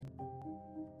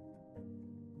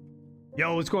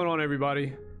Yo, what's going on,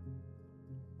 everybody?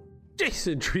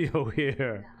 Jason Trio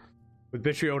here with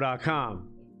Bitrio.com.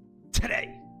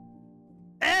 Today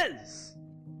is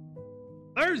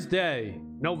Thursday,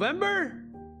 November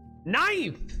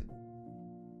 9th,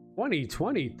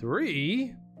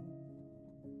 2023.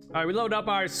 All right, we load up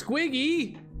our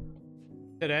squiggy.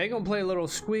 Today, gonna play a little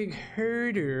squig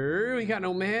herder. We got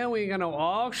no mail, we ain't got no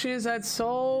auctions that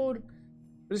sold.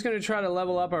 We're just gonna try to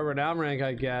level up our renown rank,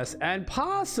 I guess, and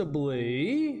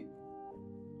possibly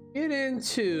get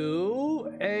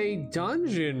into a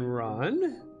dungeon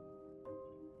run.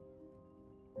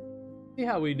 See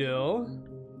how we do.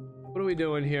 What are we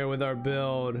doing here with our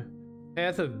build?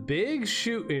 Path of big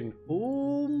shooting.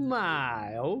 Oh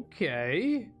my,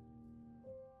 okay.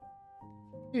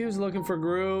 He was looking for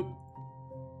group.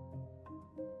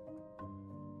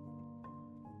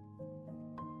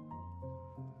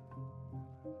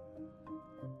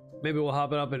 Maybe we'll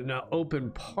hop it up in an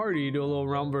open party, do a little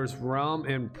realm versus realm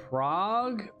in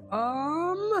Prague.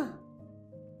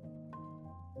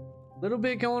 Little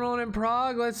bit going on in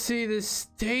Prague. Let's see the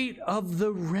state of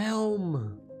the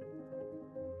realm.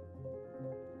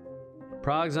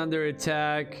 Prague's under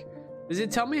attack. Does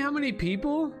it tell me how many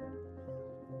people?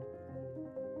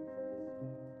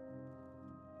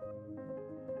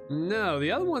 No, the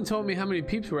other one told me how many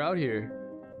peeps were out here.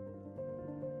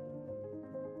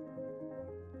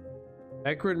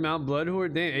 Eckerd Mount Blood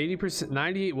Horde, damn, 80%,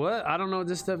 98, what? I don't know what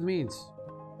this stuff means.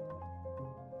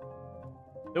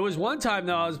 There was one time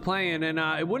though I was playing and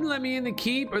it wouldn't let me in the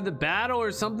keep or the battle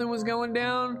or something was going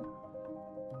down.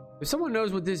 If someone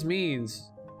knows what this means,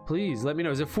 please let me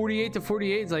know. Is it 48 to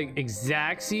 48? It's like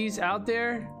Exacxies out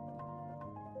there.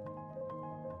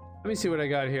 Let me see what I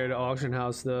got here at the auction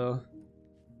house though.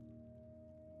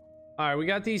 All right, we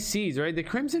got these seeds, right? The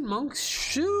Crimson Monks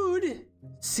should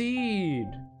seed.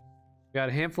 Got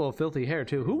a handful of filthy hair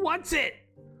too. Who wants it?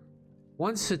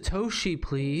 One Satoshi,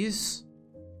 please.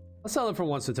 I'll sell it for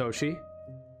one Satoshi.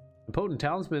 The potent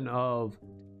talisman of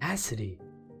acity.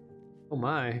 Oh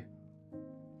my. Is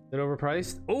it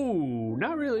overpriced? Oh,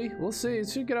 not really. We'll see. It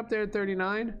should get up there at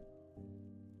 39.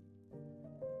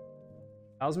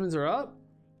 Talismans are up.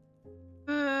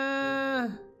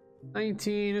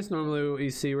 19. It's normally what you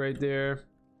see right there.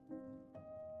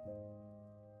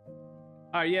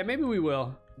 All right, yeah, maybe we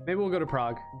will. Maybe we'll go to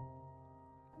Prague.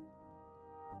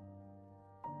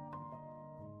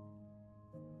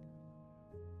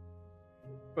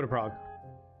 Go to Prague.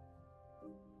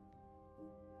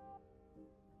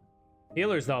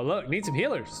 Healers though, look, need some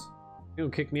healers. You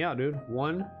don't kick me out, dude.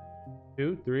 1,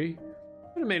 2, 3. Could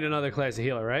have made another class of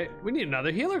healer, right? We need another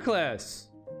healer class.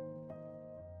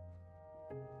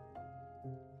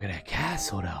 Look at that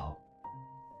castle though.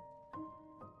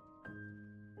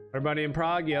 Everybody in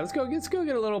Prague? Yeah, let's go get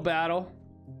a little battle.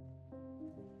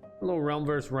 A little realm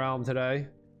versus realm today.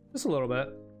 Just a little bit.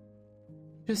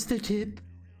 Just a tip.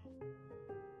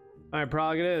 Alright,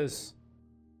 Prague it is.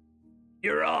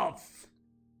 You're off!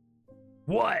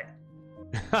 What?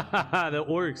 The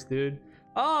orcs, dude.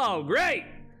 Oh, great!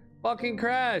 Fucking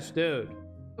crash, dude.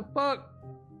 The fuck?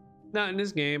 Not in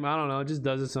this game. I don't know. It just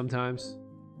does it sometimes.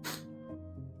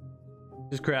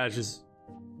 Just crashes.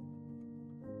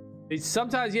 It's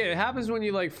sometimes, yeah, it happens when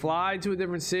you like fly to a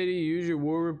different city, you use your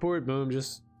war report, boom,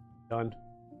 just done.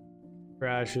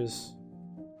 Crashes.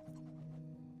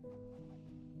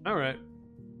 All right.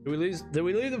 Did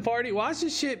we leave the party? Watch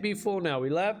this shit be full now. We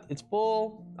left. It's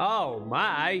full. Oh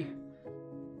my.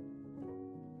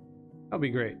 That'll be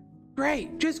great.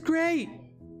 Great. Just great.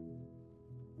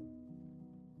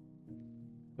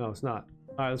 No, it's not.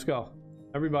 All right, let's go.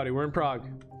 Everybody, we're in Prague.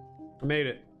 I made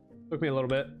it. Took me a little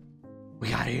bit. We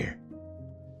got here.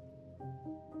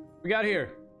 We got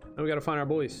here. Now we gotta find our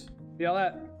boys. See all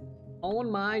that?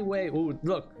 On my way. Ooh,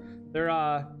 look.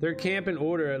 They're camping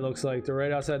order, it looks like. They're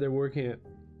right outside their war camp.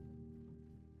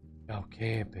 Oh,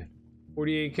 camping.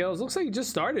 48 kills. Looks like it just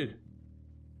started.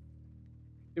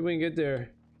 See if we can get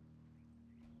there.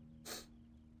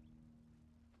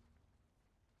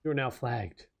 You're now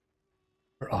flagged.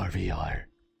 For RVR.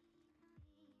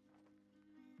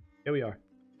 Here we are.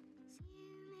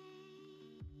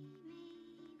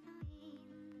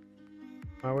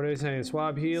 Alright, what are they saying?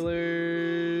 Swap healers?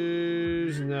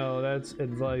 No, that's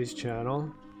advice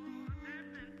channel.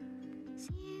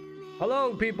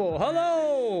 Hello, people.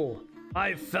 Hello!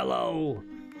 My fellow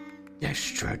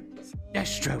Destro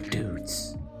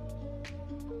dudes.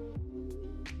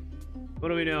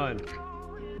 What are we doing?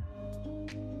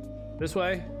 This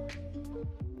way?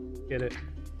 Get it.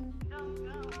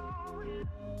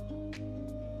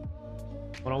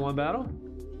 One-on-one battle?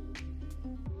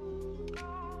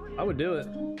 I would do it.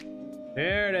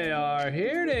 There they are.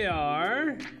 Here they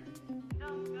are.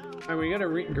 Alright, we got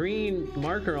a green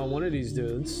marker on one of these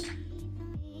dudes.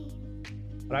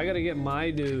 But I gotta get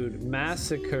my dude.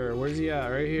 Massacre. Where's he at?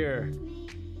 Right here.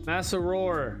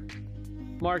 Massaroar.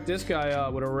 Mark this guy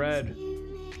up with a red.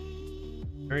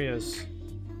 There he is.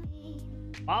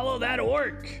 Follow that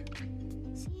orc.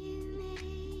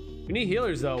 We need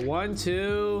healers though. 1,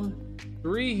 2,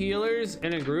 3 healers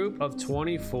in a group of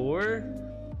 24.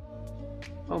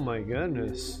 Oh my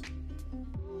goodness.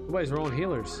 Nobody's rolling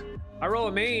healers. I roll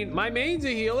a main. My main's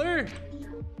a healer.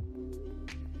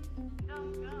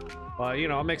 Well, you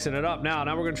know, I'm mixing it up now.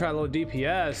 Now we're gonna try a little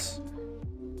DPS.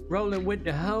 Rolling with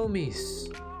the homies.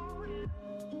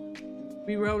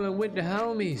 We rolling with the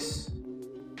homies.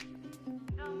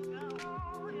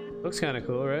 Looks kind of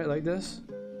cool, right? Like this.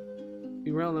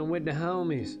 Be rolling with the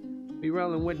homies. Be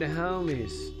rolling with the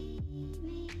homies.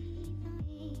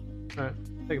 All right,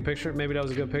 take a picture. Maybe that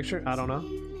was a good picture. I don't know.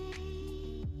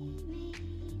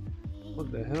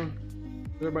 What the hell?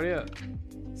 Where's everybody at?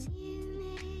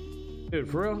 Dude,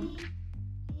 for real?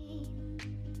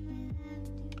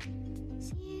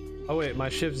 Oh wait, my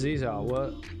Shift Z's out.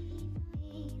 What?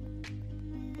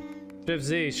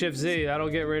 Shift Z. That'll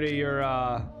get rid of your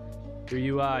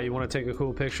UI. You want to take a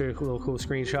cool picture, a little cool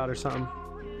screenshot or something.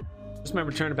 Just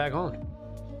remember to turn it back on.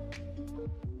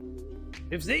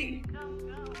 Shift Z.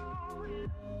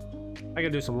 I gotta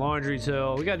do some laundry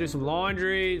too. We gotta do some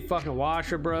laundry. Fucking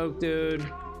washer broke, dude.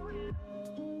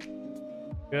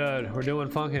 Good. We're doing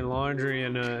fucking laundry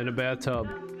in a bathtub.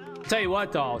 I'll tell you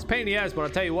what though, it's a pain in the ass, but I'll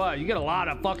tell you what, you get a lot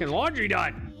of fucking laundry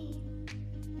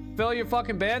done. Fill your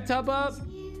fucking bathtub up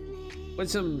with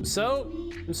some soap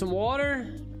and some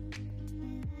water.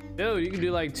 Dude, you can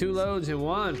do like 2 loads in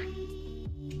one.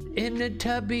 In the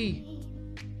tubby.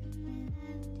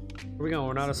 Where we going?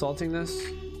 We're not assaulting this?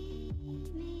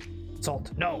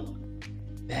 Assault. No.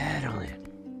 Battle it.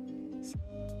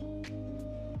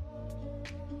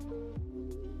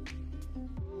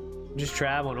 Just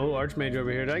traveling. Oh, Archmage over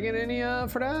here. Did I get any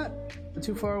for that? Not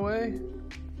too far away.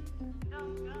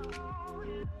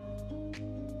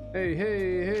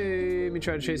 Hey. Let me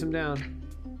try to chase him down.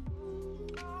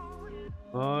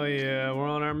 Oh yeah, we're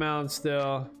on our mount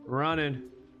still. Running.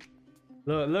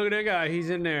 Look at that guy. He's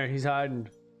in there. He's hiding.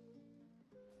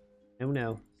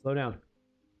 No. Slow down.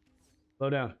 Slow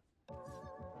down.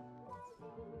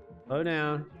 Slow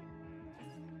down.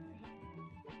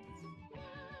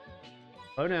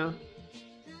 Slow down.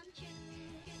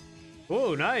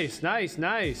 Oh, nice.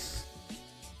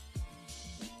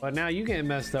 But now you getting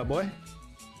messed up, boy.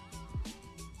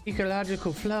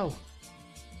 Ecological flow.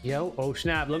 Yo, oh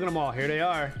snap, look at them all. Here they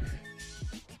are.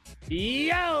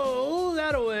 Yo,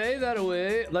 that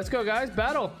away. Let's go, guys.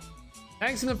 Battle.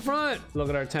 Tanks in the front. Look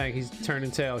at our tank. He's turning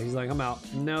tail. He's like, I'm out.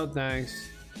 No thanks.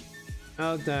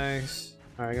 No thanks.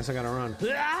 All right, I guess I gotta run.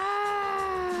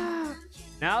 Ah!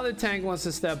 Now the tank wants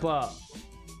to step up.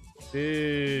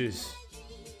 Jeez.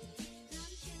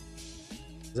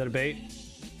 Is that a bait?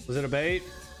 Was it a bait?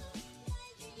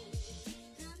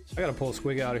 I gotta pull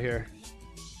Squig out of here.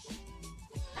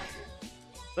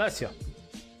 Bless you.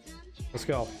 Let's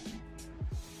go.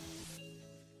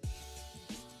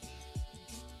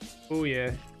 Oh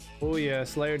yeah,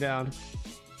 Slayer down.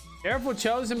 Careful,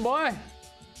 chosen boy.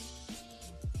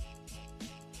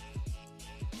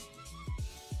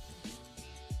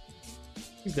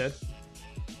 He's dead.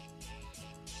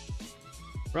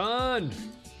 Run.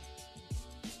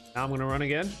 Now I'm gonna run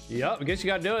again. Yep, I guess you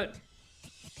gotta do it.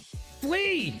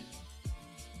 Flee.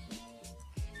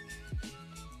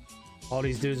 All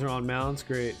these dudes are on mounts.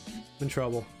 Great. I'm in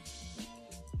trouble.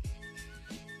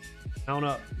 Mount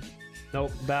up.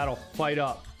 Nope. Battle. Fight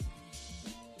up.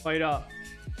 Fight up.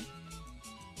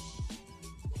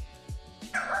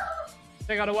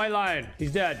 Take out a white lion.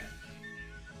 He's dead.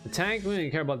 The tank? We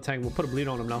didn't care about the tank. We'll put a bleed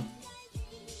on him now.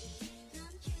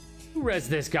 Who res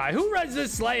this guy? Who res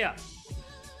this Slayer?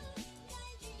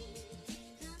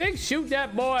 Big shoot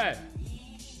that boy.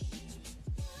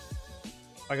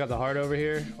 I got the heart over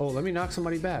here. Oh, let me knock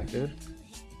somebody back, dude.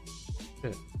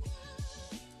 Shit.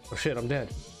 Oh shit, I'm dead.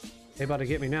 They about to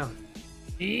get me now.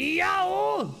 Yo!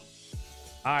 All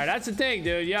right, that's the thing,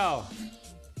 dude. Yo.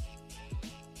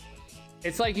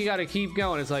 It's like you gotta keep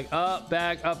going. It's like up,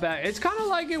 back. It's kind of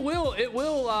like it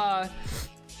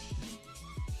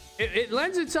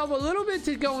lends itself a little bit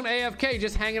to going AFK,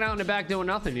 just hanging out in the back doing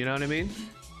nothing, you know what I mean?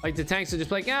 Like the tanks are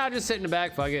just like, yeah, I'll just sit in the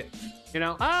back, fuck it. You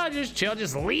know, just chill,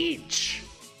 just leech.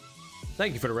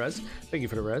 Thank you for the res. Thank you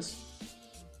for the res.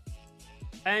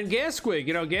 And Gas Squig,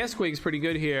 you know, Gas Squig's pretty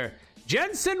good here.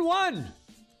 Jensen 1.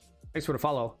 Thanks for the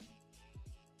follow.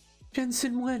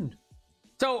 Jensen 1.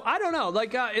 So I don't know,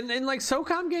 like in like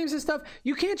SOCOM games and stuff,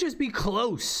 you can't just be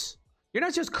close. You're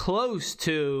not just close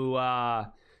to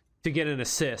get an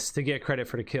assist to get credit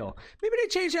for the kill. Maybe they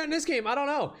changed that in this game. I don't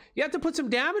know. You have to put some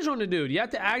damage on the dude. You have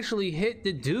to actually hit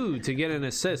the dude to get an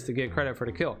assist to get credit for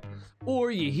the kill. Or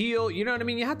you heal. You know what I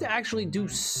mean? You have to actually do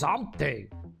something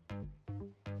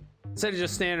instead of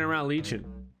just standing around leeching.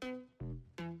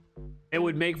 It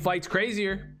would make fights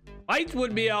crazier. Fights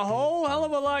would be a whole hell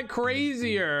of a lot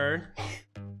crazier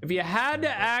if you had to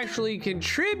actually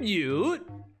contribute.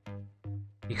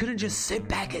 You couldn't just sit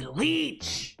back and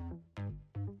leech.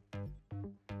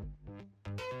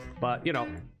 But, you know,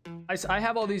 I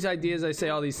have all these ideas, I say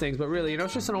all these things, but really, you know,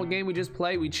 it's just an old game. We just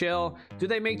play, we chill. Do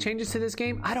they make changes to this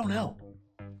game? I don't know.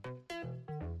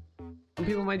 Some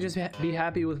people might just be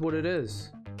happy with what it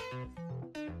is.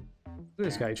 Look at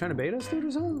this guy. You trying to bait us, dude,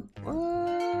 or something? What?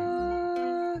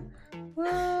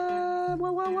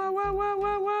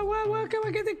 Come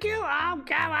on, get the kill. Oh,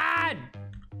 come on.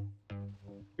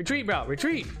 Retreat, bro.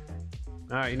 Retreat.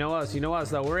 All right, you know us,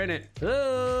 though. We're in it.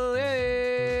 Oh,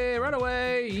 hey, run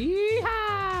away.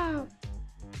 Yeehaw. All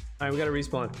right, we got to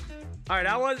respawn. All right,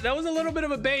 that was a little bit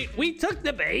of a bait. We took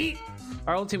the bait.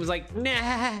 Our whole team was like,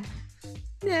 nah.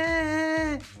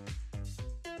 They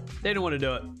didn't want to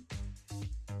do it.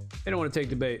 They didn't want to take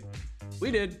the bait.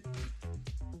 We did.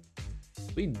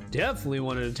 We definitely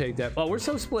wanted to take that. Oh, we're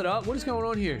so split up. What is going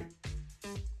on here?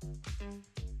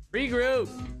 Regroup.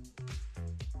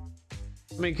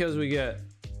 How many kills we get?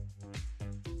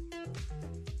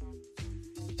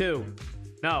 2.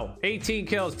 No, 18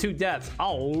 kills, 2 deaths.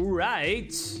 All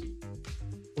right.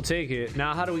 We'll take it.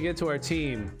 Now, how do we get to our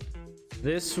team?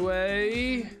 This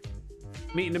way.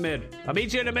 Meet in the mid. I'll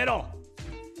meet you in the middle.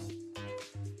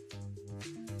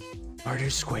 Barter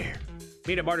Square.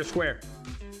 Meet at Barter Square.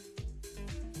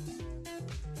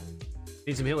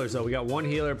 Need some healers, though. We got 1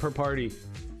 healer per party.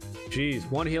 Jeez,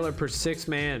 1 healer per 6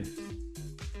 man.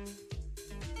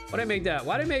 Why'd I make that?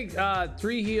 Why'd I make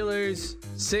 3 healers,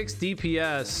 6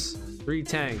 DPS, 3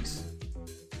 tanks?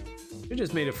 You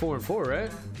just made it 4 and 4,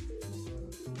 right?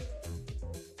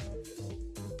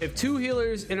 If 2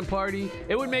 healers in a party,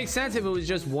 it would make sense if it was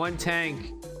just 1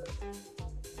 tank.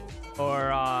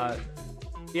 Or,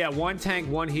 yeah, 1 tank,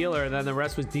 1 healer, and then the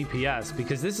rest was DPS.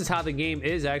 Because this is how the game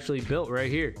is actually built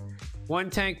right here. 1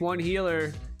 tank, 1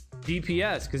 healer,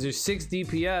 DPS. Because there's 6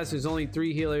 DPS, there's only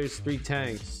 3 healers, 3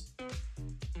 tanks.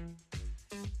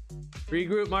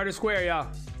 Regroup, Martyr Square, y'all.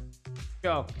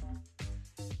 Go.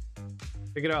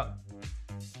 Pick it up.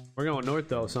 We're going north,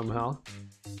 though, somehow.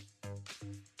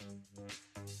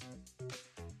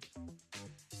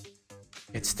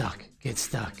 Get stuck. Get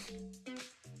stuck.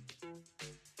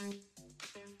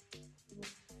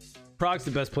 Prog's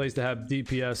the best place to have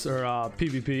DPS or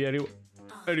PvP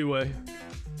anyway.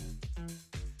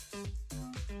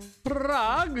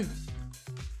 Prog.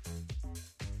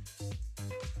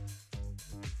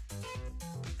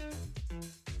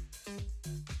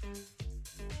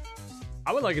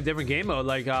 I would like a different game mode,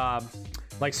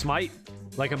 like Smite,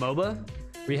 like a MOBA,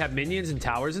 where you have minions and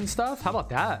towers and stuff. How about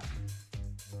that?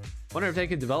 Wonder if they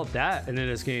could develop that into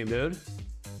this game, dude.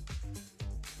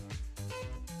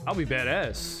 That'll be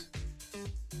badass.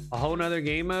 A whole nother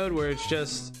game mode where it's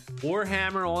just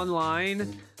Warhammer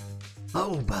Online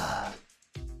MOBA.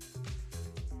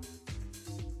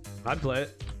 I'd play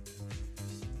it.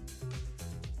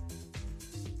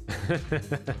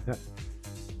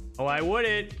 Oh, I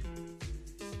wouldn't.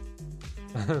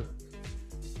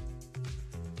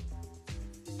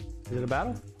 Is it a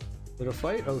battle? Is it a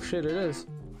fight? Oh shit, it is.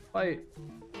 Fight.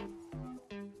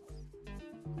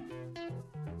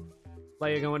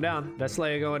 Slayer going down. That's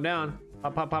Slayer going down.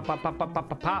 Pop, pop, pop, pop, pop, pop, pop,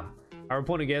 pop, pop. Alright, we're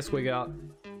pulling a gas squig out.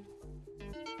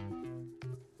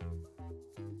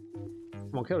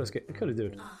 Come on, kill this kid. Kill the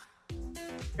dude.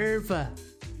 Irva.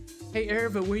 Hey,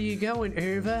 Irva, where you going,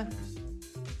 Irva?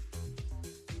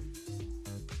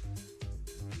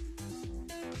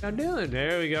 How you doing?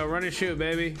 There we go. Run and shoot,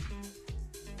 baby.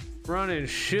 Run and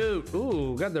shoot.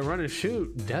 Ooh, got the run and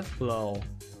shoot. Death blow.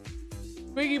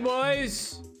 Squeaky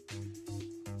boys.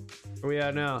 Where we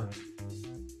at now?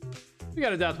 We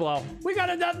got a death blow. We got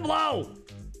a death blow.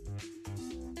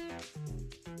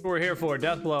 What we're here for.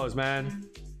 Death blows, man.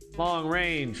 Long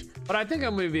range. But I think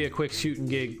I'm going to be a quick shooting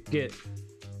get.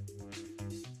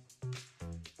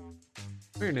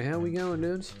 Where in the hell we going,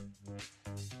 dudes?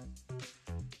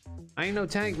 I ain't no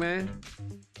tank, man.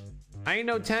 I ain't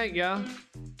no tank, y'all.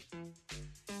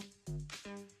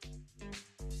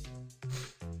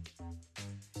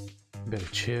 Better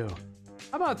chill.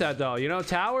 How about that, though? You know,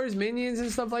 towers, minions,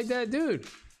 and stuff like that, dude.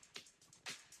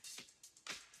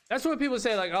 That's what people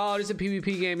say, like, oh, this is a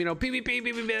PvP game, you know, PvP,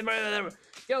 PvP.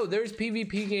 Yo, there's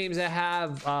PvP games that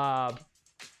have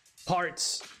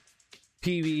parts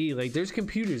PvE. Like there's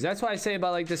computers. That's why I say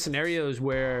about like the scenarios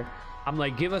where I'm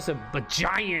like, give us a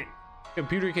giant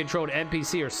computer controlled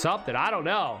NPC or something. I don't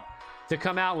know. To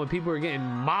come out when people are getting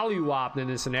mollywopped in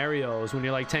the scenarios when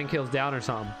you're like 10 kills down or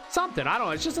something. I don't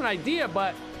know. It's just an idea,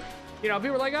 but you know,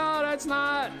 people are like, oh, that's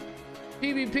not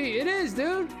PvP. It is,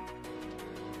 dude.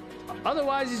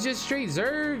 Otherwise, it's just straight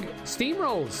Zerg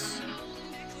steamrolls.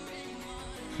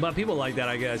 But people like that,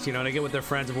 I guess. You know, they get with their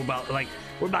friends and we're about to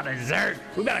Zerg.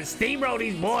 We're about to steamroll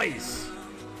these boys.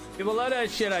 People love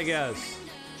that shit, I guess.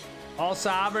 All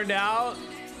sovereigned out.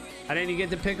 And then you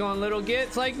get to pick on little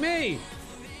gits like me.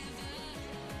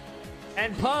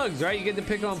 And pugs, right? You get to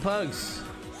pick on pugs.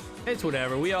 It's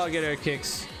whatever. We all get our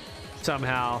kicks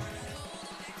somehow.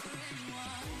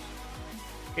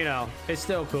 You know, it's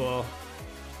still cool.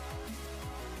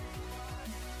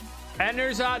 And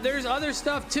there's other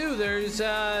stuff too. There's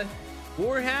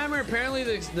Warhammer. Apparently,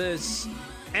 this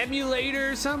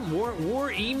emulator, some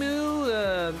War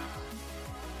Emu,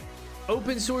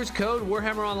 open source code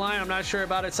Warhammer Online. I'm not sure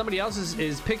about it. Somebody else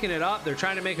is picking it up. They're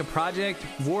trying to make a project,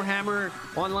 Warhammer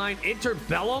Online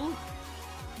Interbellum.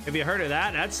 Have you heard of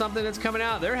that? That's something that's coming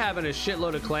out. They're having a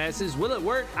shitload of classes. Will it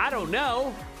work? I don't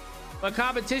know. But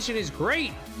competition is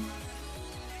great.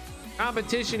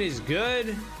 Competition is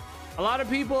good. A lot of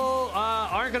people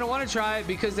aren't going to want to try it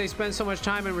because they spend so much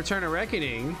time in Return of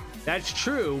Reckoning. That's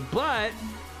true. But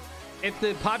if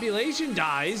the population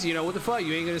dies, you know, what the fuck?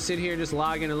 You ain't going to sit here and just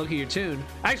log in and look at your tune.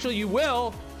 Actually, you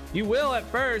will. You will at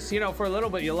first, you know, for a little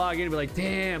bit. You log in and be like,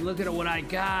 damn, look at what I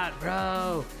got,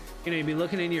 bro. You know, you'd be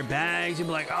looking in your bags. You'd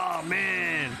be like, oh,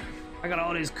 man, I got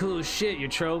all this cool shit, your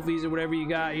trophies or whatever you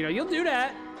got. You know, you'll do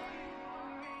that.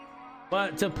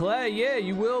 But to play, yeah,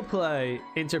 you will play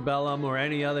Interbellum or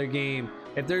any other game.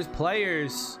 If there's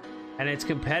players and it's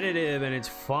competitive and it's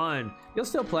fun, you'll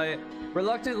still play it.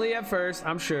 Reluctantly at first,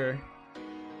 I'm sure.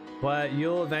 But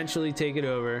you'll eventually take it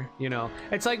over, you know.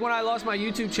 It's like when I lost my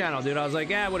YouTube channel, dude. I was like,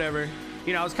 yeah, whatever.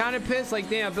 You know, I was kind of pissed. Like,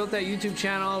 damn, I built that YouTube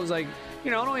channel. I was like,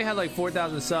 you know, it only had like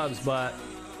 4,000 subs, but,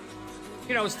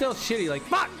 you know, it's still shitty. Like,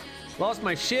 fuck! Lost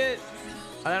my shit.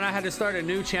 And then I had to start a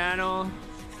new channel.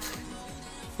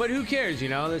 But who cares, you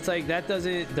know? It's like, that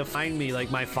doesn't define me,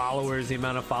 like my followers, the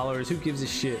amount of followers. Who gives a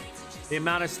shit? The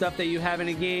amount of stuff that you have in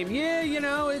a game, yeah, you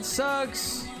know, it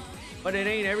sucks. But it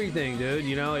ain't everything, dude.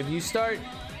 You know, if you start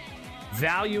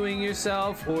valuing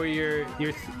yourself or your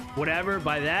whatever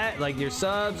by that, like your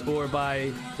subs or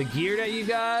by the gear that you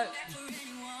got,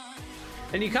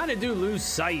 and you kind of do lose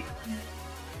sight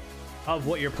of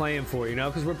what you're playing for, you know?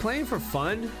 Because we're playing for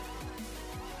fun.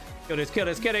 Kill this, get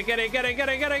it, get it, get it, get it, get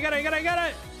it, get it, get it, get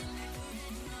it.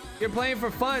 You're playing for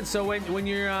fun, so when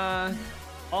you're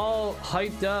all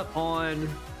hyped up on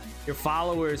your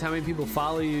followers, how many people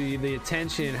follow you, the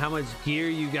attention, how much gear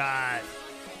you got,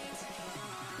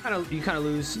 you kind of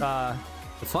lose the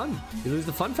fun. You lose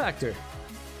the fun factor.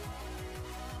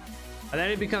 And then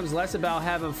it becomes less about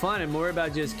having fun and more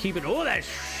about just keeping, oh, that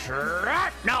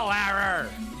shrapnel error.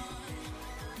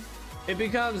 It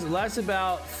becomes less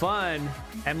about fun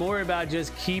and more about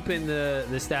just keeping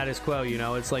the status quo, you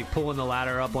know? It's like pulling the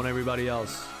ladder up on everybody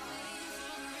else.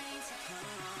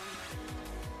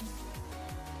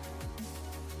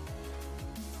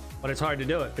 But it's hard to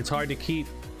do it. It's hard to keep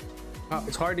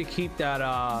that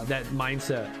that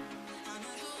mindset.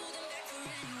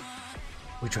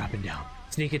 We're dropping down.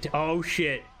 Sneak attack. Oh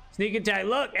shit. Sneak attack.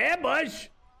 Look, ambush.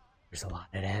 There's a lot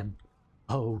of them.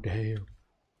 Oh damn.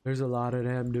 There's a lot of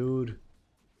them, dude.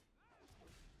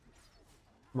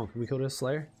 Come on, can we kill this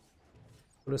Slayer?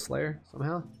 Kill this Slayer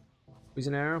somehow?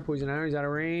 Poison arrow, he's out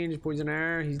of range. Poison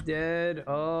arrow, he's dead.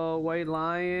 Oh, white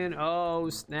lion. Oh,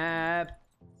 snap.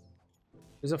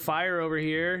 There's a fire over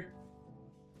here.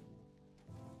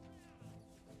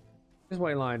 There's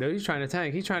white lion, dude. He's trying to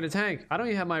tank. He's trying to tank. I don't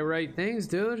even have my right things,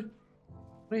 dude. I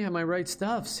don't even have my right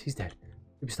stuffs. He's dead.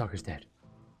 Creepy Stalker's dead.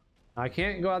 I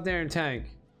can't go out there and tank.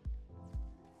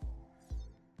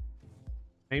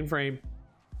 Mainframe.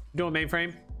 Doing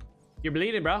mainframe. You're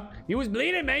bleeding, bro. You was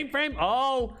bleeding, mainframe.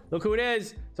 Oh, look who it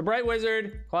is. It's a bright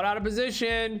wizard. Caught out of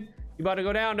position. You about to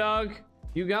go down, dog.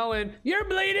 You going. You're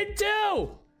bleeding too.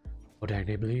 Oh, dang,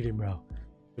 they bleeding, bro.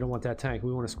 We don't want that tank.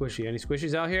 We want a squishy. Any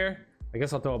squishies out here? I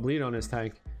guess I'll throw a bleed on this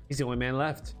tank. He's the only man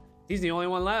left. He's the only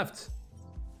one left.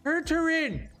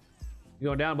 Turturin. You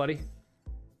going down, buddy.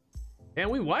 And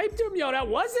we wiped him. Yo, that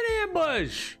was an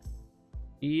ambush.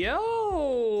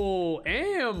 Yo,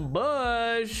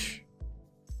 ambush.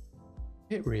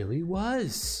 It really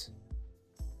was.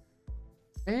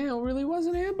 Damn, it really was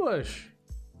an ambush.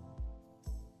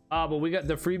 Ah, but we got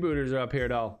the freebooters are up here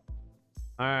though.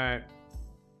 All right.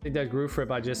 I think that Groove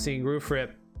Rip. I just seen Groove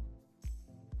Rip.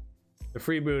 The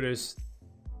freebooters.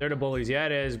 They're the bullies. Yeah,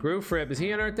 it is. Groove Rip. Is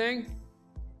he in our thing?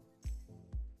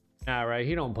 Nah, right.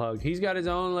 He don't pug. He's got his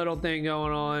own little thing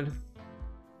going on.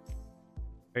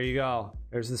 There you go.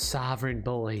 There's the Sovereign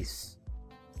Bullies.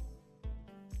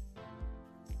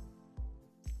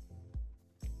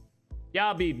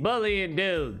 Y'all be bullying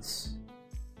dudes.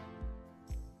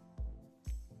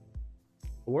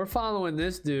 We're following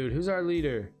this dude. Who's our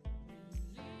leader?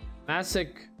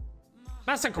 Massacre.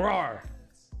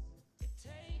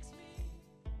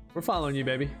 We're following you,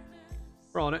 baby.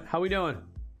 We're on it. How we doing?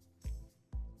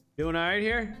 Doing all right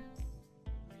here?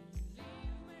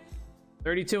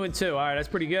 32-2. All right, that's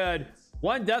pretty good.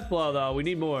 One death blow, though. We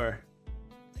need more.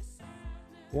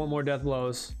 One more death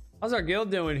blows. How's our guild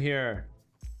doing here?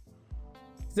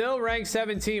 Still rank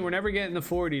 17. We're never getting to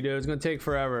 40, dude. It's gonna take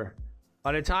forever.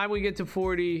 By the time we get to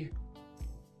 40,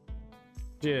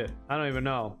 shit, I don't even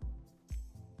know.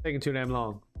 Taking too damn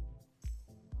long.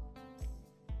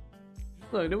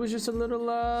 Look, there was just a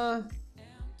little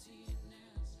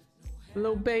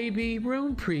baby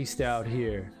rune priest out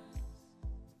here.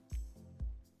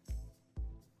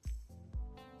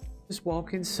 Just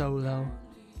walking solo.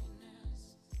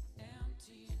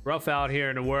 Rough out here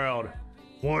in the world.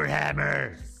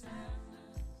 Warhammer.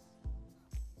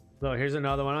 Look, here's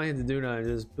another one. I don't have to do nothing.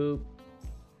 Just boop.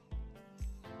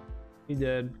 He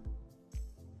dead.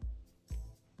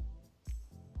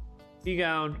 He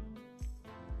gone.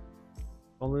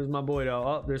 Don't lose my boy though.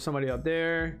 Oh, there's somebody up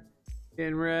there.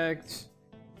 Getting wrecked.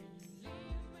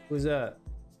 Who's that?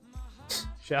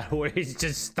 Shadow, he's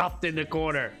just stuffed in the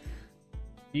corner.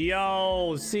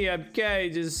 Yo,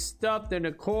 CMK just stuffed in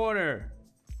the corner.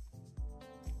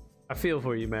 I feel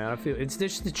for you, man. I feel it's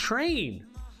just the train.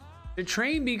 The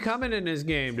train be coming in this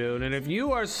game, dude. And if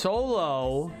you are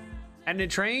solo and the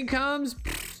train comes,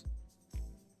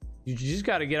 you just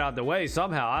got to get out the way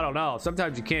somehow. I don't know.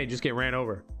 Sometimes you can't. You just get ran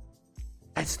over.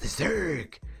 That's the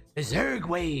Zerg. The Zerg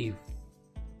wave.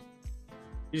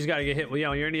 You just got to get hit. Well, you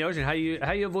know, you're in the ocean. How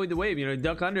you avoid the wave? You know,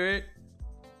 duck under it.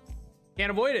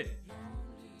 Can't avoid it.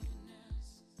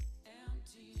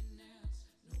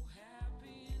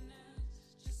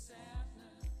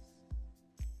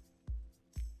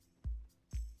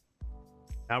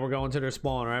 Now we're going to their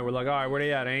spawn, right? We're like, all right, where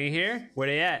they at? They ain't here? Where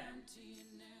they at?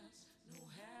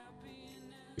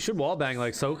 We should wall bang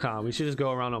like SOCOM. We should just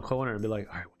go around the corner and be like,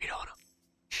 all right, wait on them.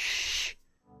 Shh.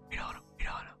 Wait on them. Wait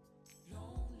on them.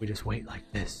 We just wait like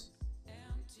this.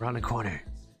 Around the corner.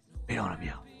 Wait on them,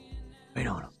 yo. Wait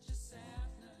on them.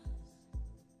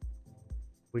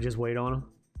 We just wait on them.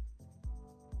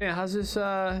 Yeah, how's this,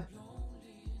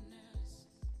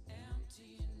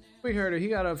 we heard it. He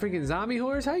got a freaking zombie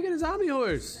horse. How you get a zombie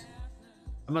horse?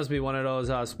 That must be one of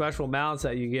those special mounts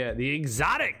that you get. The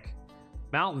exotic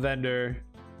mount vendor.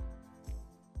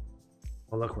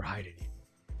 Oh, look, we're hiding here.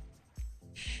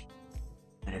 Shh.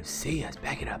 Let him see us.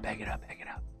 Back it up. Back it up. Back it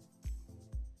up.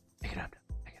 Back it up.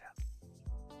 Back it up.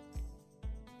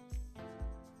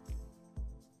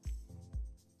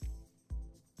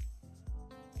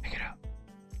 Back it up.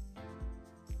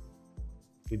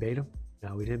 We bait him?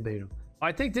 No, we didn't bait him.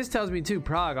 I think this tells me too,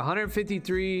 Prague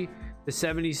 153 to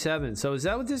 77. So is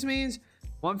that what this means?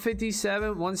 157,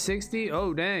 160.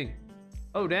 Oh dang.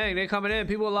 Oh dang, they're coming in.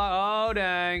 People are like, oh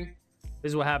dang.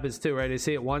 This is what happens too, right? They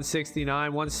say it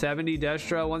 169, 170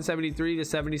 Destra, 173 to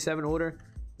 77 order.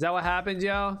 Is that what happens,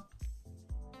 yo?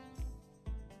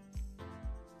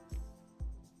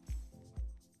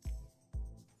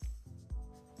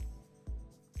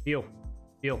 Heal.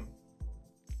 Heal.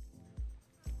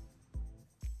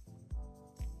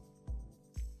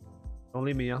 Don't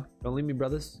leave me, yo. Don't leave me,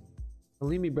 brothers. Don't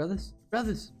leave me, brothers.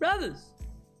 Brothers.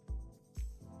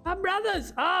 My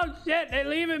brothers. Oh, shit. They're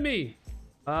leaving me.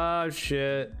 Oh,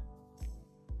 shit.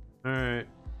 All right.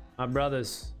 My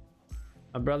brothers.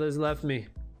 My brothers left me.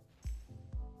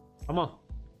 Come on.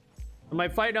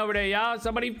 Somebody fighting over there, y'all.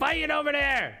 Somebody fighting over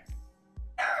there.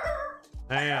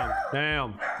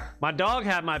 Damn. My dog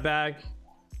had my back,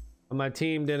 but my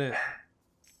team didn't.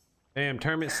 Damn,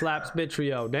 Tournament slaps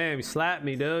Bitrio. Damn, he slapped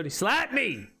me, dude. He slapped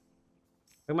me. Look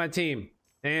at my team.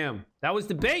 Damn. That was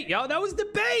the bait, yo. That was the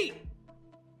bait.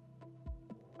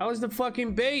 That was the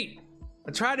fucking bait.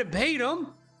 I tried to bait him.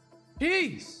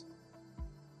 Jeez.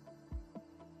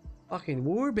 Fucking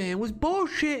Warband was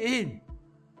bullshitting.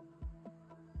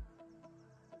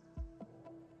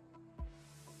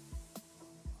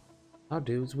 Our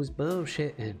dudes was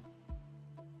bullshitting.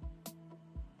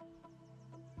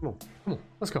 Come on.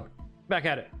 Let's go. Back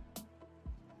at it.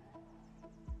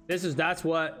 That's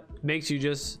what makes you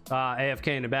just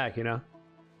AFK in the back, you know?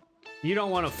 You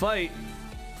don't want to fight.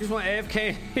 just want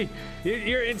AFK.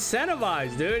 You're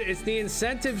incentivized, dude. It's the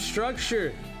incentive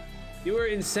structure. You are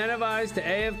incentivized to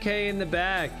AFK in the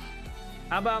back.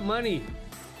 How about money?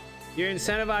 You're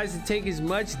incentivized to take as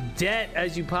much debt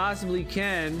as you possibly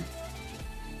can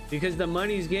because the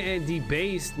money's getting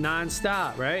debased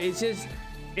non-stop, right? It's just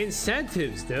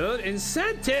incentives, dude.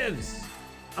 Incentives.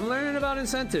 I'm learning about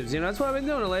incentives. You know, that's what I've been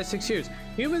doing the last 6 years.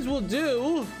 Humans will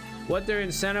do what they're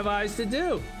incentivized to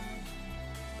do.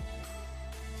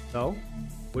 So,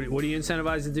 what are you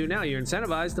incentivized to do now? You're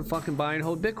incentivized to fucking buy and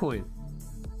hold Bitcoin.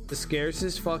 The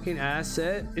scarcest fucking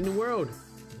asset in the world.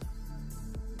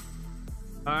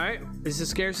 All right, it's the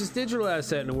scarcest digital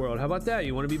asset in the world. How about that?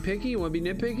 You want to be picky? You want to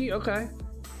be nitpicky? Okay.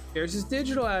 Scarcest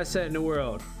digital asset in the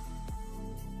world.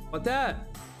 How about that?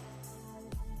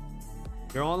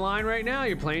 You're online right now.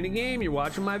 You're playing a game. You're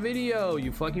watching my video.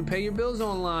 You fucking pay your bills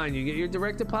online. You get your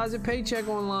direct deposit paycheck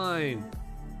online.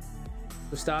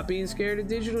 So stop being scared of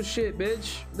digital shit,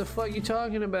 bitch. What the fuck you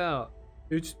talking about?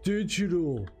 It's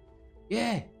digital.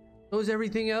 Yeah. So is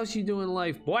everything else you do in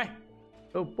life, boy.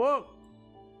 Oh, whoa.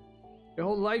 Your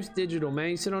whole life's digital, man.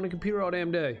 You sit on a computer all damn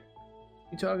day.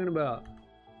 What you talking about?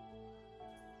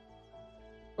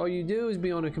 All you do is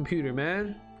be on a computer,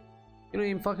 man. You don't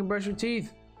even fucking brush your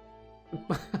teeth. You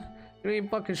don't even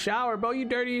fucking shower, bro. You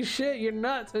dirty as shit. You're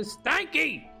nuts. It's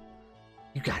stanky.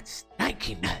 You got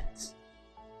stanky nuts.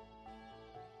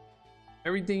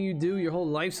 Everything you do, your whole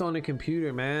life's on a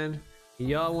computer, man.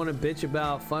 Y'all want to bitch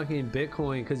about fucking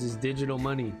Bitcoin because it's digital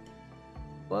money.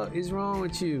 What is wrong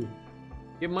with you?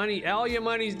 Your money, all your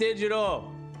money's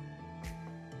digital.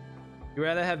 You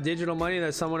rather have digital money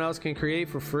that someone else can create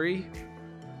for free?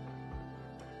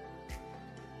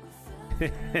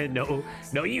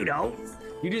 No, you don't.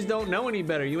 You just don't know any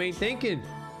better. You ain't thinking.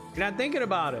 You're not thinking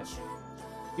about it.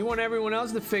 You want everyone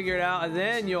else to figure it out and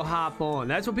then you'll hop on.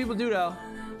 That's what people do though.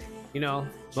 You know,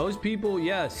 most people,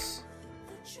 yes.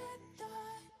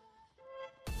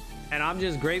 And I'm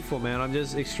just grateful, man. I'm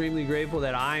just extremely grateful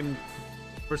that I'm,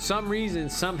 for some reason,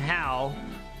 somehow,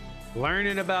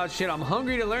 learning about shit. I'm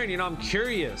hungry to learn, you know, I'm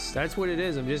curious. That's what it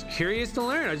is. I'm just curious to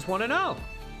learn. I just want to know.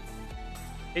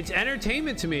 It's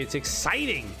entertainment to me. It's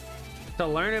exciting to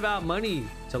learn about money,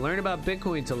 to learn about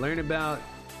Bitcoin, to learn about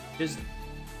just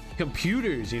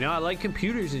computers, you know? I like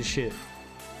computers and shit.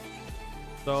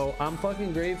 So I'm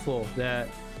fucking grateful that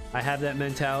I have that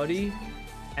mentality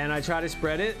and I try to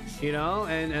spread it, you know,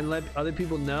 and let other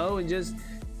people know, and just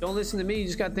don't listen to me. You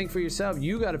just gotta think for yourself.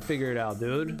 You gotta figure it out,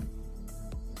 dude.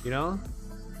 You know?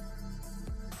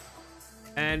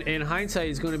 And in hindsight,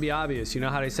 it's going to be obvious. You know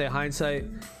how they say hindsight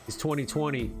is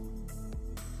 20/20.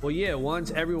 Well, yeah,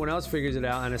 once everyone else figures it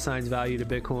out and assigns value to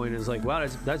Bitcoin, and is like, wow,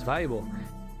 that's valuable.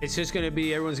 It's just going to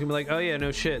be, everyone's going to be like, oh yeah,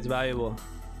 no shit, it's valuable.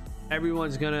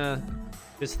 Everyone's going to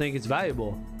just think it's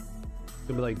valuable. It's going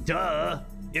to be like, duh,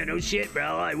 yeah, no shit,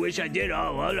 bro. I wish I did.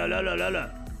 Oh, la la la la la.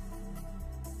 And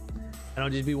it'll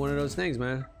just be one of those things,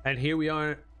 man. And here we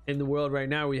are in the world right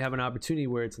now. We have an opportunity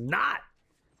where it's not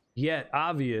yet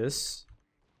obvious.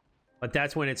 But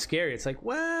that's when it's scary. It's like,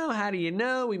 well, how do you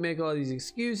know? We make all these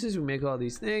excuses. We make all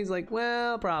these things. Like,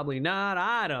 well, probably not.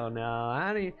 I don't know.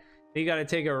 How do you got to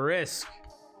take a risk.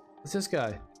 What's this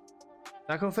guy?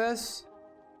 Taco Fest?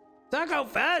 Taco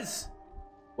Fest?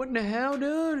 What in the hell,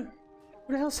 dude? What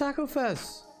the hell, Taco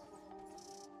Fest?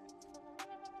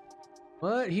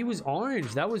 What? He was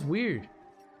orange. That was weird.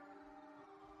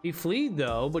 He fleed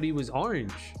though, but he was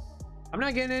orange. I'm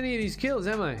not getting any of these kills,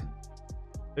 am I?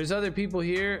 There's other people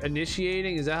here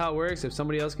initiating. Is that how it works? If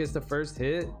somebody else gets the first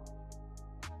hit?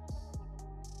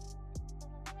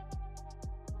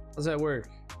 How's that work?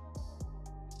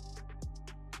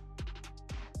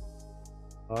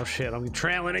 Oh shit, I'm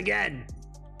trailing again.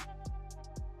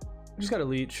 I just got a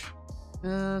leech.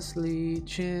 Just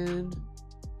leeching.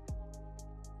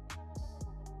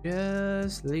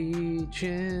 Just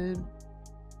leeching.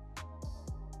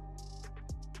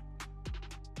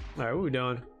 Alright, what are we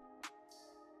doing?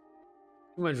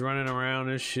 Too much running around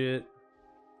this shit.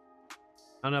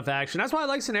 Not enough action. That's why I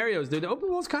like scenarios, dude. The open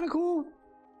world's kind of cool.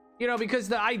 You know, because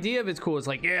the idea of it's cool. It's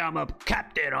like, yeah, I'm a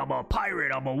captain, I'm a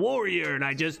pirate, I'm a warrior, and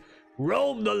I just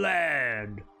roam the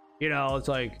land. You know, it's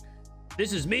like,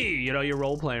 this is me. You know, you're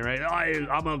role playing, right?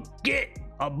 I'm a git,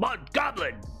 a mud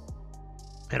goblin,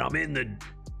 and I'm in the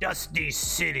dusty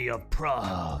city of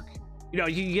Prague. You know,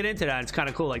 you can get into that. It's kind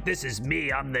of cool. Like, this is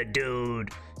me. I'm the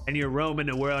dude. And you're roaming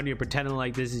the world and you're pretending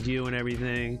like this is you and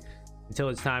everything until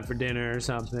it's time for dinner or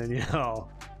something, you know.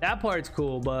 That part's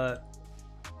cool, but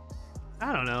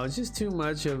I don't know. It's just too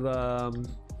much of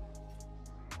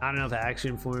not enough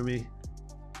action for me.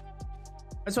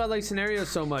 That's why I like scenarios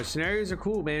so much. Scenarios are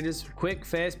cool, man. Just quick,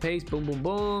 fast paced, boom, boom,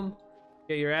 boom.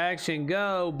 get your action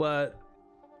go, but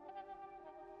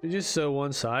it's just so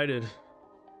one-sided.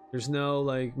 There's no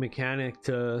like mechanic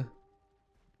to,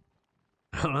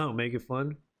 I don't know, make it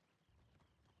fun.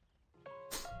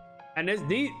 And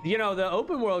you know, the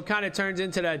open world kind of turns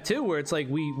into that too, where it's like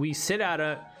we sit at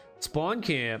a spawn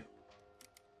camp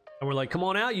and we're like, come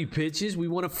on out, you bitches, we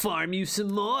want to farm you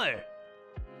some more.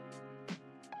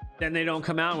 Then they don't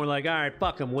come out and we're like, all right,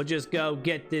 fuck them, we'll just go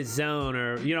get this zone.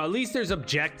 Or, you know, at least there's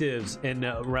objectives in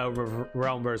the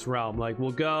realm versus realm. Like,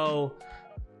 we'll go,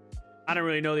 I don't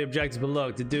really know the objectives, but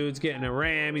look, the dude's getting a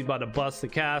ram, he's about to bust the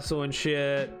castle and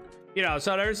shit, you know.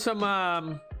 So there's some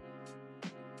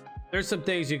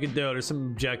things you can do. There's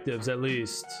some objectives at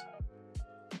least.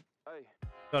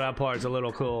 So that part's a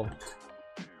little cool,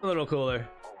 a little cooler.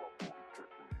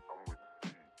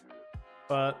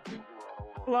 But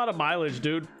a lot of mileage,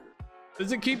 dude.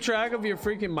 Does it keep track of your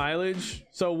freaking mileage?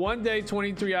 So one day,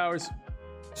 23 hours.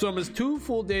 So almost 2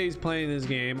 full days playing this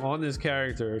game on this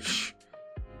character.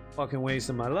 Fucking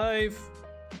wasting my life.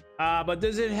 But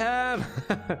does it have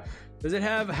does it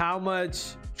have how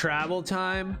much travel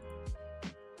time?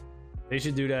 They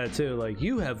should do that too. Like,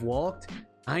 you have walked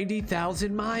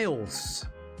 90,000 miles.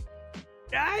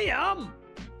 Damn!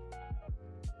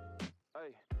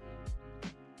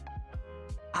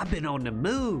 I've been on the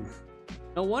move.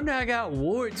 No wonder I got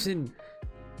warts and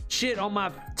shit on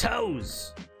my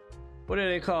toes. What are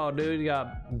they called, dude? You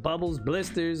got bubbles,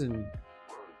 blisters, and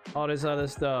all this other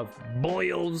stuff.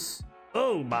 Boils.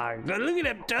 Oh my god, look at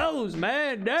them toes,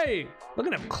 man. Dang. Look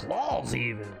at them claws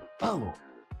even. Oh,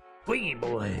 squeaky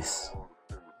boys.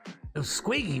 Those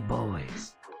squeaky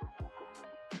boys.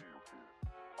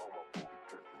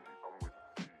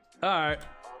 Alright.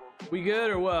 We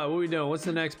good or what? What are we doing? What's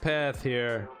the next path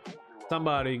here?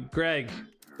 Somebody, Greg's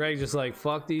just like,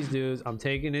 fuck these dudes. I'm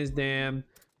taking his damn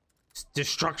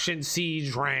destruction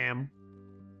siege ram.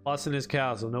 Busting his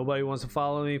castle. Nobody wants to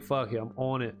follow me. Fuck it. I'm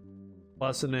on it.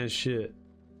 Busting this shit.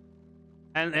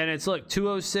 And it's look,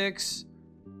 206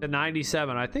 to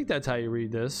 97. I think that's how you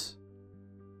read this.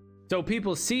 So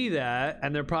people see that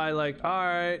and they're probably like, all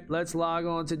right, let's log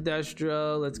on to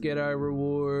Destro. Let's get our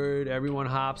reward. Everyone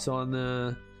hops on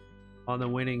the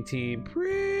winning team.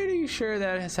 Pretty sure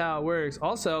that's how it works.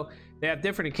 Also, they have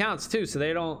different accounts too, so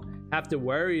they don't have to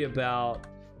worry about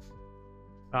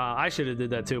I should have did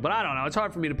that too, but I don't know. It's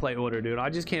hard for me to play order, dude. I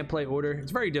just can't play order.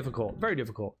 It's very difficult. Very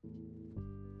difficult.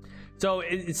 So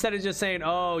instead of just saying,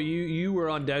 oh, you were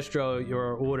on Destro,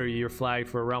 your order, you're flagged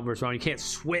for a realm versus realm, you can't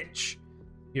switch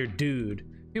your dude.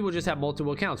 People just have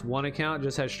multiple accounts. One account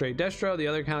just has straight Destro, the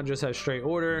other account just has straight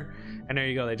order, and there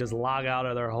you go. They just log out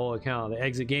of their whole account. They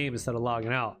exit game instead of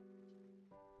logging out,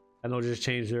 and they'll just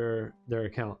change their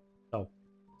account. So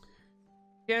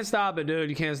you can't stop it, dude.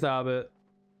 You can't stop it.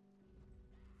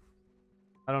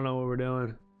 I don't know what we're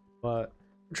doing, but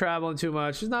we're traveling too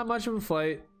much. There's not much of a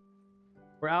fight.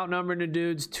 We're outnumbering the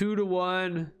dudes 2 to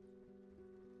 1.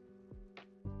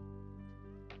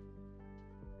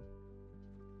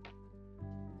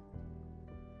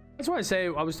 That's why I say,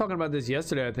 I was talking about this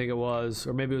yesterday, I think it was,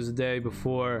 or maybe it was the day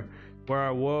before, where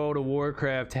our World of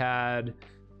Warcraft had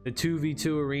the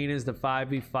 2v2 arenas, the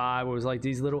 5v5, where it was like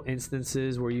these little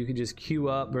instances where you could just queue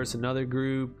up versus another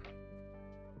group.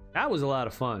 That was a lot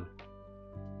of fun.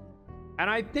 And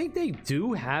I think they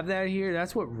do have that here.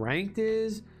 That's what ranked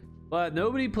is. But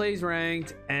nobody plays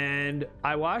ranked. And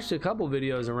I watched a couple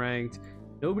videos of ranked.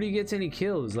 Nobody gets any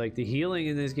kills. Like, the healing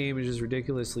in this game is just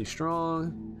ridiculously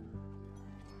strong.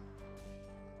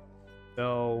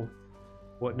 So,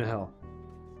 what in the hell?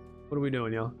 What are we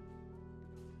doing, y'all?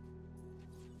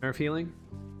 Nerf healing?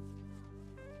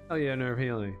 Oh yeah, nerf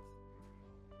healing.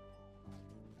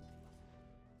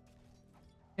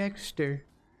 Dexter.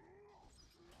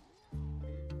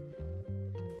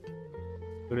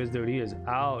 So this dude, he is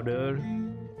out, dude.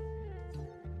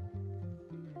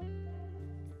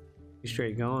 He's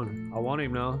straight going. I want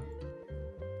him now.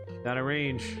 Out of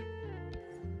range.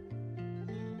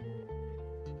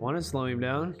 Want to slow him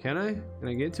down? Can I? Can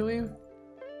I get to him?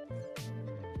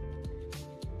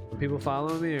 Are people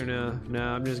following me or no? No,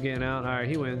 I'm just getting out. Alright,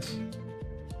 he wins.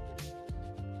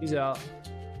 He's out.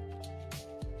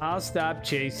 I'll stop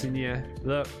chasing you.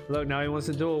 Look, now he wants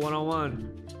to do a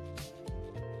one-on-one.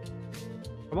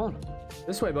 Come on.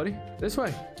 This way, buddy. This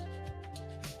way.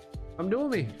 I'm doing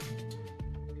me.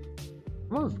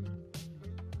 Come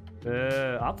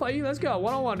on. I'll play you. Let's go.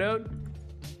 One-on-one, dude.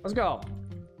 Let's go.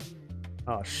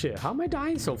 Oh, shit. How am I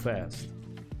dying so fast?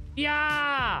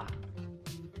 Yeah!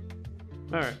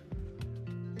 Alright.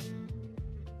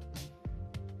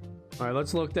 Alright,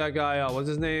 let's look that guy up. What's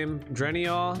his name?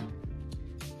 Drenial?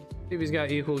 See if he's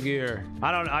got equal gear.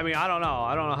 I don't know.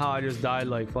 I don't know how I just died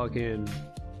like fucking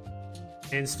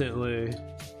instantly.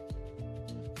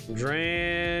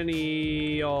 Dranial.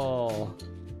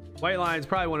 White Lion's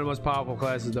probably one of the most powerful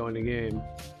classes though in the game.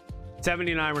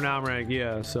 79 renown rank,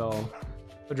 yeah, so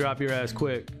I'll drop your ass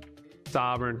quick.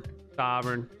 Sovereign.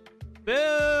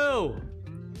 Boo!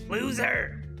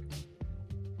 Loser!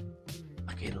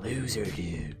 Fucking loser,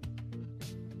 dude.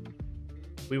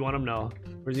 We want him now.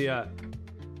 Where's he at?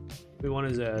 We want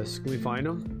his ass. Can we find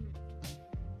him?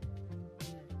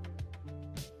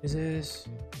 Is this?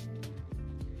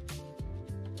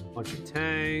 Bunch of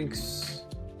tanks.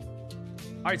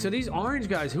 Alright, so these orange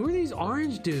guys, who are these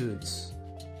orange dudes?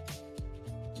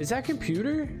 Is that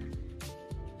computer?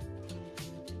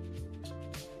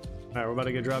 Alright, we're about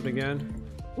to get dropped again.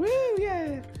 Woo,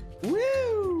 yeah!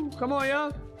 Woo! Come on,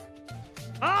 y'all.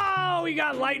 Oh, we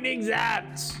got lightning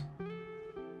zapped!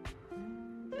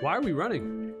 Why are we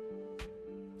running?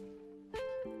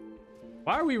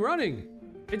 Why are we running?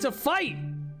 It's a fight!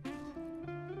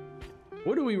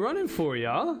 What are we running for,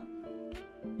 y'all?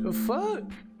 The fuck?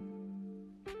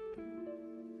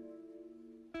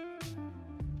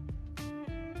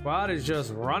 Squad is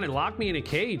just running. Lock me in a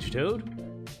cage, dude.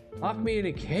 Lock me in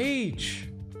a cage.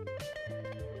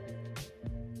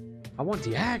 I want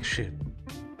the action.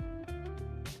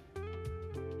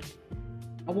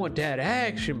 I want that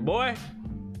action, boy.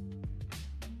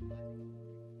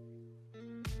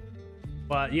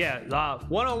 But yeah,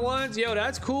 one-on-ones, yo,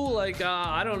 that's cool. Like,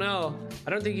 I don't know. I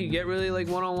don't think you get really like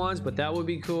one-on-ones, but that would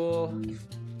be cool.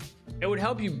 It would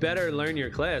help you better learn your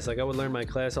class. Like, I would learn my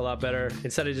class a lot better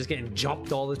instead of just getting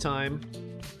jumped all the time.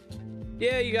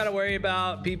 Yeah, you got to worry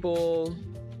about people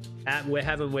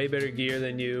having way better gear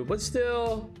than you, but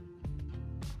still,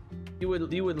 you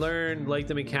would learn like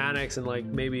the mechanics and like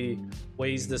maybe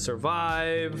ways to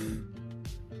survive.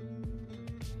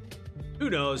 Who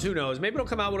knows? Maybe it'll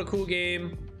come out with a cool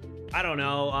game. I don't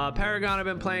know. Paragon, I've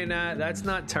been playing that. That's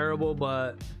not terrible,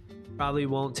 but probably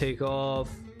won't take off.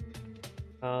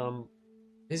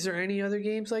 Is there any other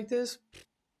games like this?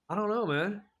 I don't know,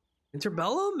 man.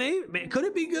 Interbellum? Maybe. Could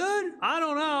it be good? I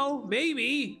don't know.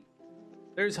 Maybe.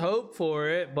 There's hope for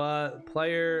it, but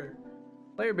player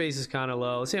base is kind of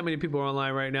low. Let's see how many people are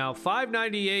online right now.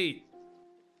 598.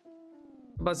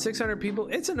 About 600 people.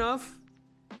 It's enough.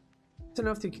 It's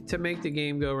enough to make the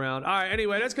game go around. All right,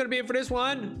 anyway, that's going to be it for this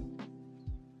one.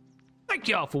 Thank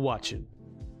y'all for watching.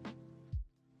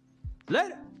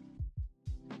 Later.